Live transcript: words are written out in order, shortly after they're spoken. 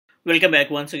Welcome back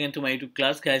once again to my YouTube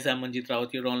class, guys. I'm Manjit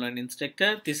Rawat, your online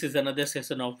instructor. This is another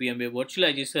session of VMware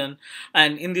virtualization,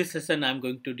 and in this session, I'm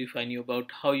going to define you about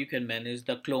how you can manage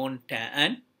the clone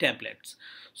and templates.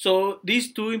 So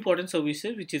these two important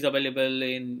services, which is available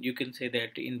in, you can say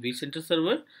that in vCenter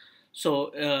server.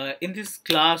 So in this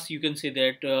class, you can say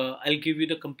that I'll give you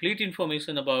the complete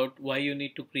information about why you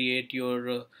need to create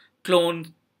your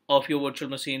clone of your virtual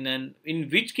machine, and in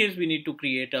which case we need to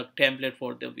create a template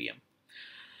for the VM,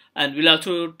 and we'll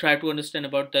also try to understand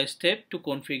about the step to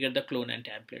configure the clone and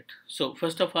template. So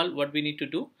first of all, what we need to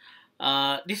do,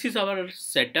 this is our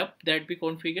setup that we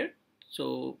configured.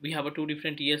 So we have a two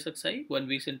different ESXi, one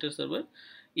vCenter server,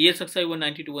 ESXi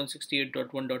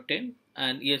 192.168.1.10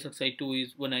 and ESXi 2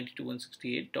 is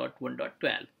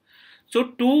 192.168.1.12. So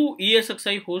two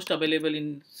ESXi hosts available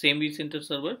in same vCenter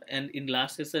server, and in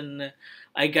last session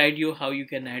I guide you how you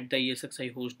can add the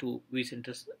ESXi host to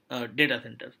vCenter's data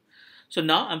center. So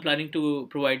now I'm planning to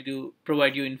provide you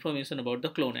information about the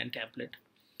clone and template.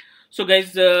 So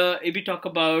guys, if we talk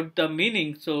about the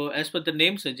meaning, so as per the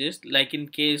name suggests, like in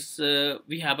case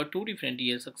we have a two different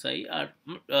ESXi or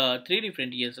three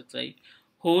different ESXi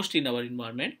host in our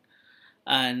environment,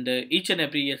 and each and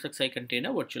every ESXi contain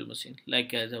a virtual machine.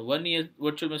 Like as a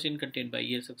virtual machine contained by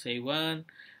ESXi 1,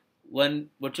 one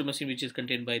virtual machine which is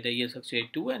contained by the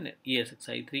ESXi 2, and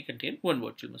ESXi 3 contain one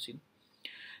virtual machine.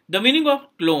 The meaning of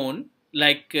clone,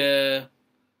 like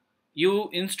you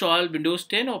install Windows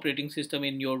 10 operating system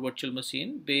in your virtual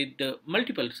machine with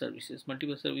multiple services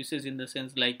in the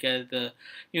sense like you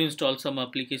install some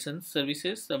application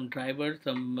services, some drivers,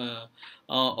 some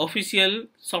official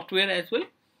software as well.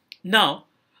 Now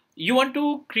you want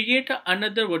to create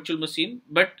another virtual machine,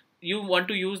 but you want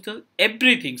to use the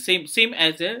everything same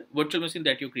as a virtual machine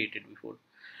that you created before.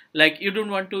 Like you don't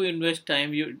want to invest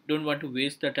time, you don't want to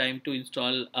waste the time to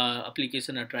install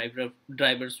application or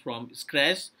drivers from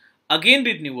scratch again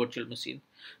with new virtual machine.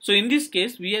 So in this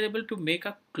case we are able to make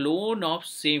a clone of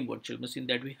same virtual machine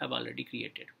that we have already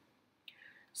created.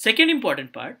 Second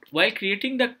important part, while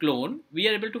creating the clone, we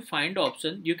are able to find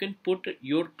option you can put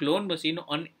your clone machine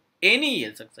on any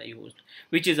ESXi host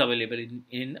which is available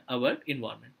in our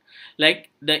environment. Like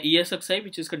the ESXi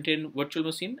which is contained virtual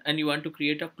machine, and you want to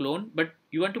create a clone, but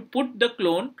you want to put the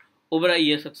clone over a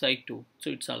ESXi 2. So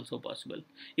it's also possible.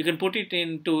 You can put it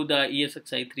into the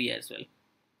ESXi 3 as well,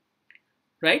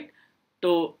 right?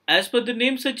 So as per the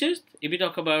name suggests, if we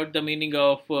talk about the meaning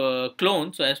of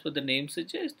clone, so as per the name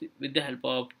suggests, with the help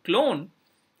of clone,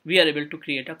 we are able to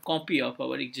create a copy of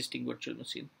our existing virtual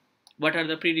machine. What are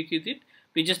the prerequisites?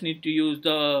 We just need to use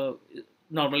the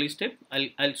normal step.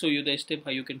 I'll show you the step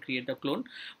how you can create a clone.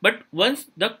 But once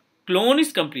the clone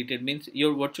is completed, means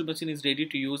your virtual machine is ready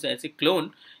to use as a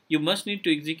clone, you must need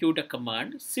to execute a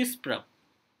command sysprub.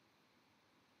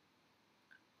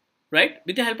 Right,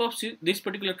 with the help of this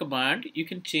particular command you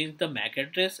can change the MAC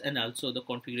address and also the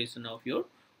configuration of your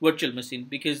virtual machine,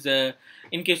 because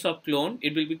in case of clone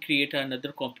it will be create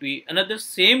another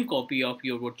same copy of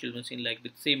your virtual machine, like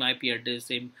with same IP address,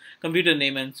 same computer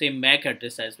name and same MAC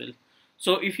address as well.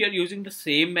 So if you are using the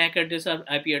same MAC address or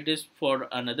IP address for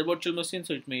another virtual machine,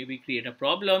 so it may be create a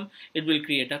problem, it will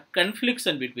create a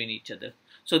confliction between each other.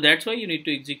 So that's why you need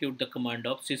to execute the command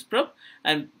of sysprub,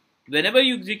 and whenever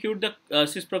you execute the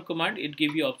sysprub command, it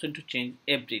gives you option to change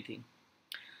everything.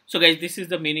 So guys, this is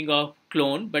the meaning of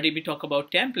clone. But if we talk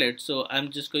about template, so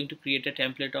I'm just going to create a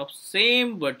template of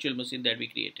same virtual machine that we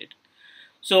created.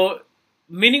 So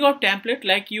meaning of template,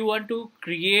 like you want to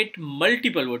create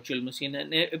multiple virtual machine,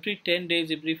 and every 10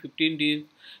 days, every 15 days,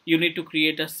 you need to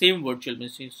create a same virtual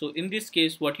machine. So in this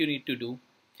case, what you need to do,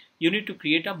 you need to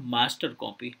create a master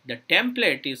copy. The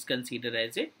template is considered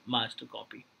as a master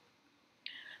copy,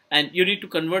 and you need to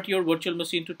convert your virtual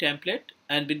machine to template,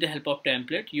 and with the help of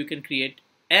template you can create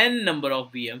n number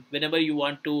of VM. Whenever you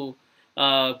want to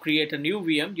create a new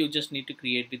VM, you just need to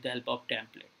create with the help of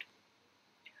template.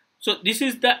 So this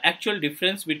is the actual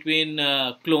difference between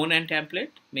clone and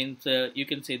template. Means you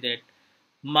can say that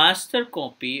master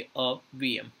copy of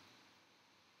VM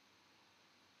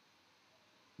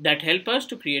that help us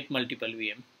to create multiple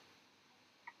VM.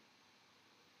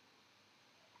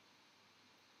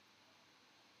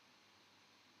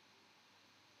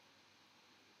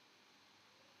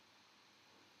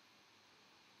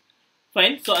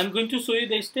 Fine, so I'm going to show you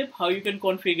the step how you can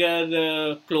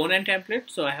configure clone and template.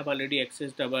 So I have already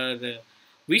accessed our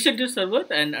vCenter server,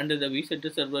 and under the vCenter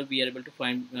server we are able to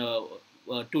find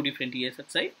two different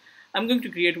ESXi. I'm going to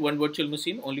create one virtual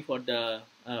machine only for the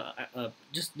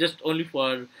just only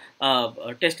for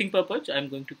testing purpose. I'm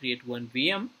going to create one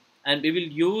VM, and we will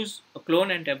use a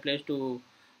clone and template to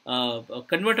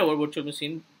convert our virtual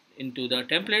machine into the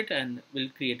template and we'll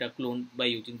create a clone by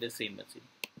using the same machine.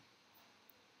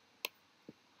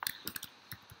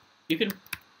 You can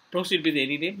proceed with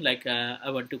any name, like I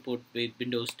want to put with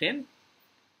Windows 10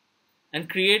 and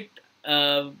create,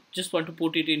 just want to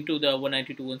put it into the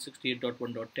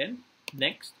 192.168.1.10.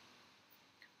 Next,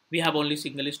 we have only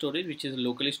single storage, which is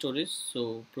local storage,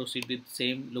 so proceed with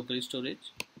same local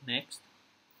storage. Next,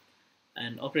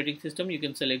 and operating system, you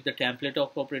can select the template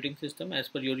of operating system as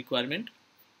per your requirement.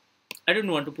 I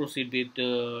don't want to proceed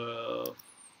with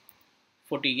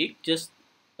 40 gig, just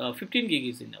 15 gig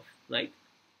is enough, right?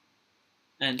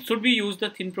 And should we use the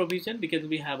thin provision, because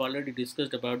we have already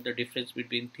discussed about the difference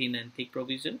between thin and thick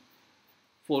provision.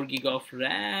 4 gig of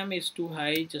RAM is too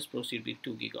high, just proceed with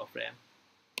 2 gig of RAM.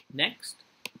 Next,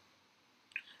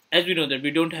 as we know that we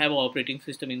don't have an operating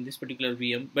system in this particular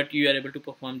VM, but you are able to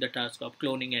perform the task of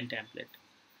cloning and template.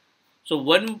 So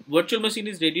one virtual machine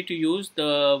is ready to use.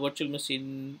 The virtual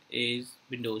machine is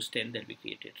Windows 10 that we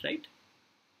created, right?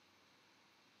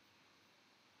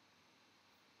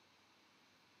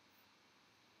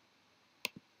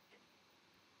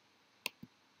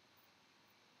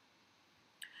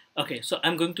 Okay, so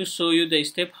I'm going to show you the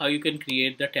step how you can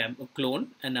create the clone,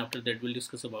 and after that we'll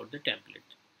discuss about the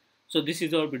template. So this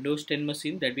is our Windows 10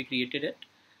 machine that we created it,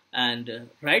 and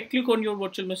right click on your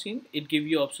virtual machine. It gives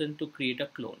you option to create a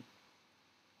clone.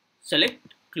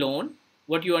 Select clone.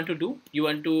 What you want to do, you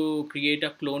want to create a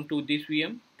clone to this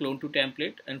VM, clone to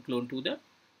template, and clone to the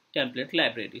template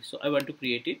library. So I want to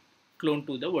create it, clone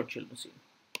to the virtual machine.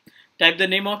 Type the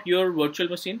name of your virtual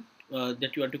machine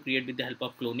that you want to create with the help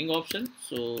of cloning option.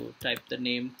 So type the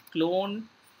name clone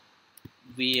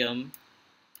VM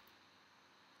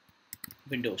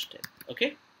Windows 10.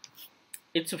 Okay,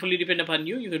 it's fully depend upon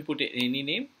you. You can put any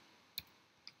name.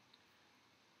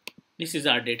 This is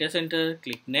our data center.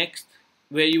 Click next.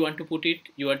 Where you want to put it,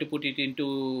 you want to put it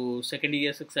into second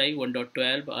ESXi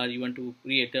 1.12, or you want to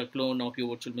create a clone of your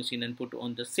virtual machine and put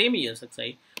on the same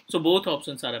ESXi. So both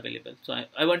options are available. So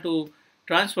I want to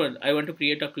transfer, I want to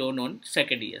create a clone on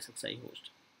second ESXi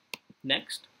host.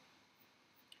 Next,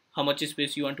 how much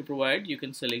space you want to provide, you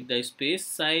can select the space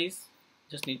size,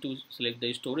 just need to select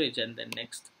the storage, and then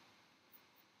next.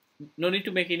 No need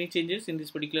to make any changes in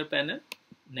this particular panel.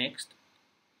 Next,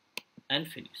 and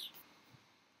finish.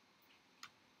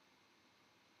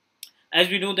 As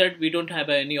we know that we don't have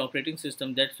any operating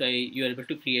system, that's why you are able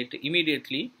to create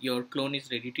immediately. Your clone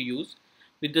is ready to use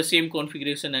with the same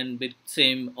configuration and with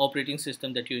same operating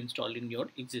system that you installed in your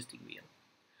existing VM.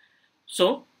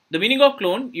 So the meaning of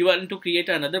clone, you want to create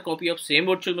another copy of same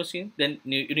virtual machine, then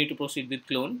you need to proceed with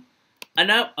clone. And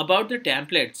now about the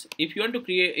templates, if you want to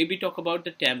create, if we talk about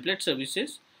the template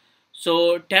services,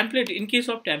 so template, in case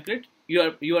of template,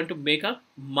 you want to make a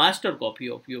master copy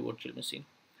of your virtual machine.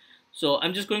 So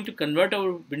I'm just going to convert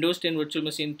our Windows 10 virtual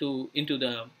machine into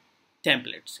the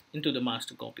templates, into the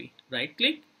master copy. Right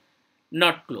click,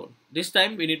 not clone. This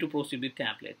time we need to proceed with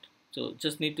template. So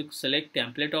just need to select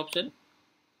template option,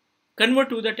 convert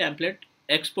to the template,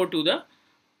 export to the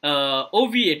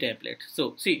OVA template.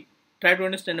 So see, try to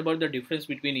understand about the difference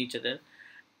between each other.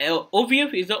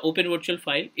 OVF is the open virtual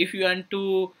file. If you want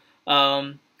to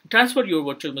transfer your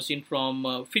virtual machine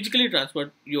from physically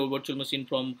transfer your virtual machine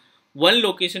from one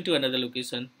location to another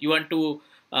location, you want to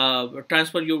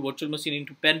transfer your virtual machine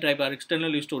into pen drive or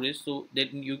external storage, so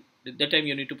that time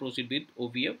you need to proceed with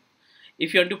OVF.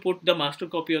 If you want to put the master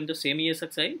copy on the same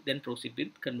ESXi, then proceed with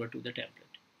convert to the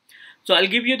template. So I'll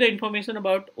give you the information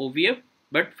about OVF,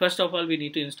 but first of all we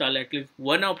need to install at least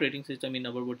one operating system in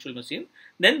our virtual machine,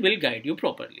 then we'll guide you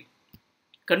properly.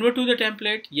 Convert to the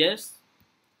template, yes.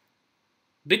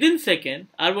 Within second,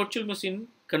 our virtual machine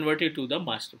converted to the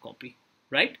master copy,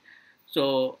 right?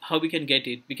 So how we can get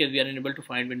it, because we are unable to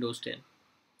find Windows 10.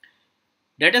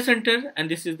 Data center,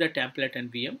 and this is the template and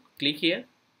VM. Click here.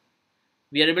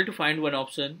 We are able to find one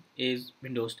option is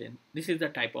Windows 10. This is the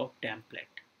type of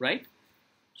template, right?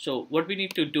 So what we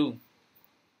need to do,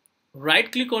 right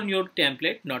click on your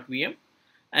template, not VM,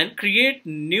 and create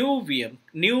new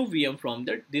VM from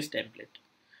this template.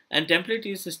 And template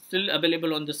is still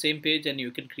available on the same page, and you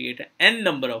can create n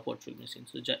number of virtual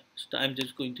machines. So I'm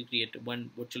just going to create one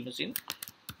virtual machine,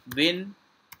 Win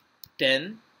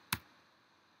 10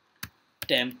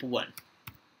 temp 1,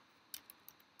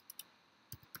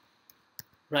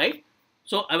 right?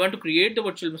 So I want to create the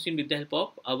virtual machine with the help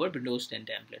of our Windows 10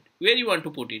 template. Where you want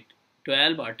to put it,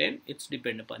 12 or 10, it's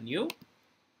depend upon you.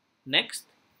 Next,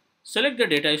 select the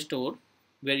data store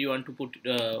where you want to put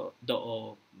the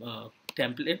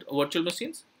template virtual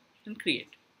machines and create.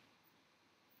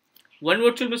 One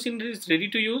virtual machine is ready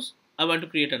to use. I want to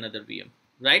create another VM.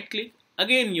 Right click,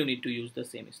 again you need to use the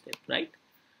same step, right?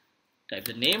 Type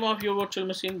the name of your virtual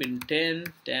machine bin 10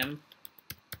 temp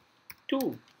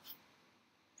 2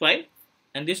 file,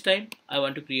 and this time I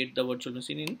want to create the virtual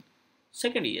machine in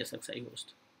second ESXi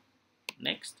host.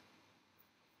 Next,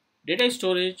 data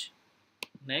storage,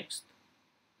 next,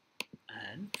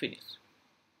 and finish.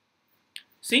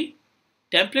 See,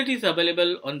 template is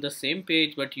available on the same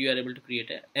page, but you are able to create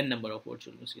a n number of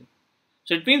virtual machines.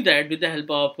 So it means that with the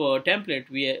help of template,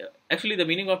 actually the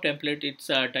meaning of template, it's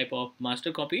a type of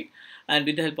master copy, and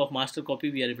with the help of master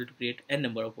copy, we are able to create n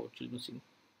number of virtual machines.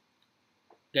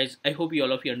 Guys, I hope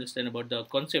all of you understand about the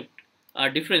concept,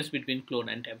 difference between clone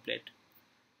and template.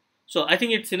 So I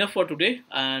think it's enough for today,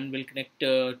 and we'll connect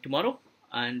tomorrow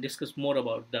and discuss more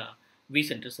about the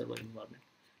vCenter server environment.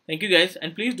 Thank you guys,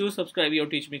 and please do subscribe your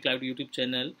Teach Me Cloud YouTube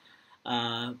channel,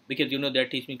 because you know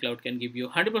that Teach Me Cloud can give you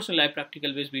 100% live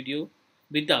practical based video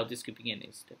without skipping any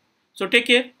step. So take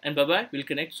care and bye bye. We'll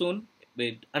connect soon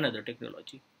with another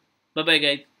technology. Bye bye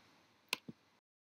guys.